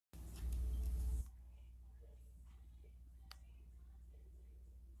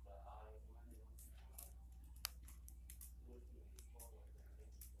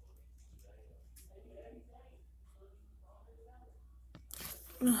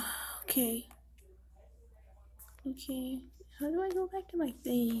Okay. Okay. How do I go back to my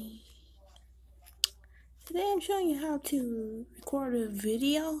thing? Today I'm showing you how to record a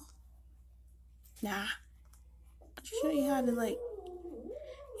video. Nah. I'll show you how to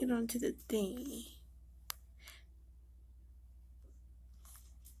get onto the thing.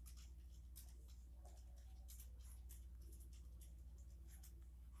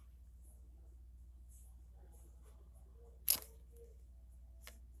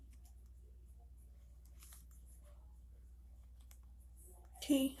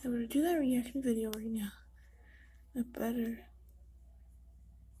 Okay, I'm gonna do that reaction video right now. I better.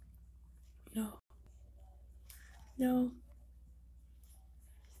 No.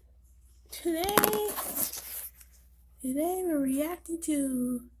 Today we're reacting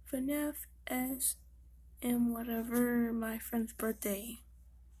to fnaf S and whatever my friend's birthday.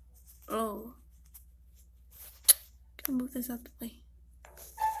 Oh. Gotta move this out the way.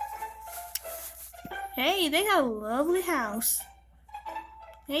 Hey, they got a lovely house.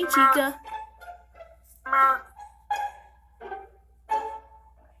 Hey, Chica.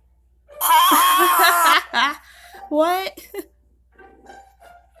 What?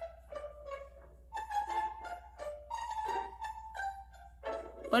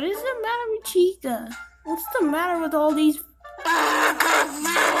 What is the matter with Chica? What's the matter with all these?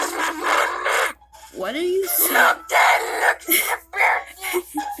 What are you saying? Look, Dad, look.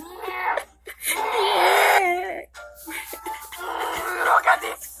 Yeah. Look at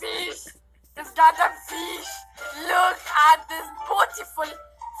this fish. This goddamn fish. Look at this beautiful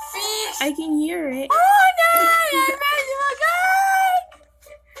fish. I can hear it. Oh no! I made you a cake.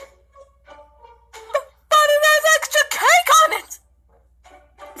 But it has extra cake on it.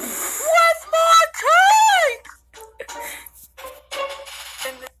 Where's more cake?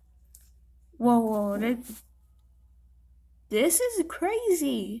 Whoa, this is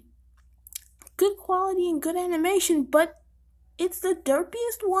crazy. Good quality and good animation, but it's the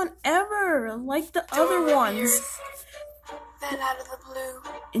derpiest one ever, like the other ones. Then out of the blue.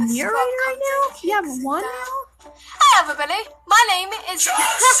 And you're right now? You have one now? Hi, everybody. My name is...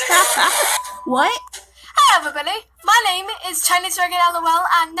 What? Hi, everybody. My name is Chinese Dragon LOL,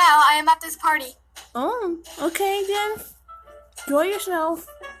 and now I am at this party. Oh, okay then. Enjoy yourself.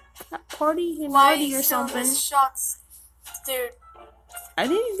 Party and party or something. Shots, dude. I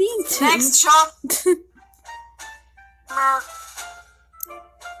didn't mean to. Next shot.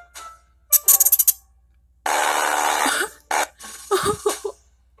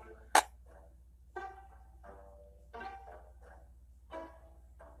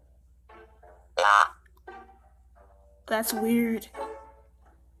 That's weird.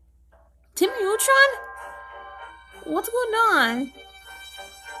 Timmy Neutron? What's going on?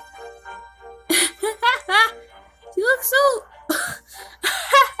 You look so...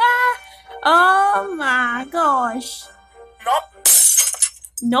 Oh my gosh. Nope.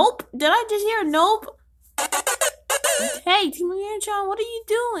 Nope? Did I just hear a nope? Hey, Timmy Neutron, what are you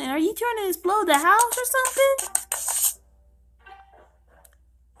doing? Are you trying to explode the house or something?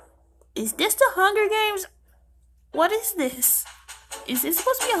 Is this the Hunger Games? What is this? Is this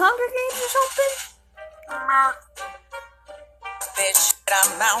supposed to be a Hunger Games or something? Bitch,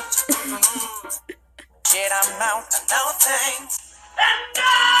 I'm out. Shit, I'm out. No thanks.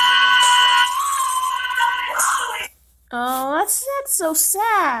 Oh, that's so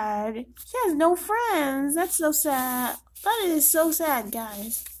sad. She has no friends. That's so sad. That is so sad,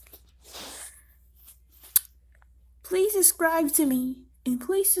 guys. Please subscribe to me. And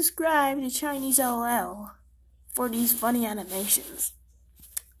please subscribe to Chinese LL for these funny animations.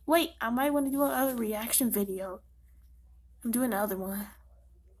 Wait, I might want to do another reaction video. I'm doing another one.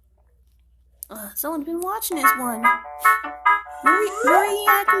 Someone's been watching this one. We're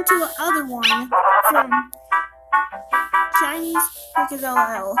reacting to another one from Chinese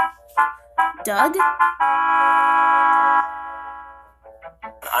LL. Doug?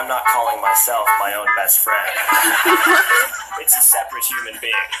 I'm not calling myself my own best friend. It's a separate human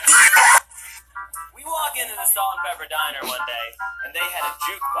being. We walk into the Salt and Pepper Diner one day, and they had a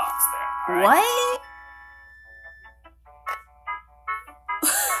jukebox there. Right? What?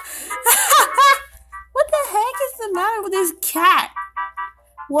 What the heck is the matter with this cat?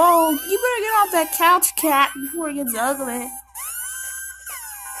 Whoa, you better get off that couch, cat, before it gets ugly.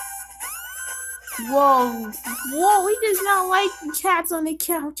 Whoa, he does not like cats on the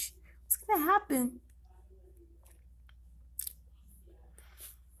couch. What's gonna happen?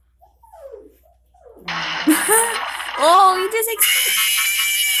 Oh, he just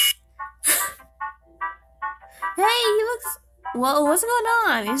Hey, he looks... Whoa, what's going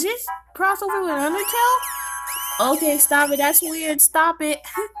on? Is this crossover with Undertale? Okay, stop it. That's weird. Stop it.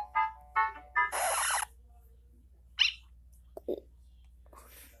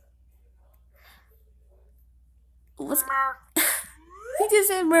 What's... He just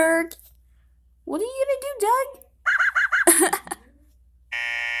said Merc. What are you gonna do, Doug?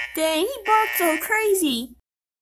 Dang, he barked so crazy.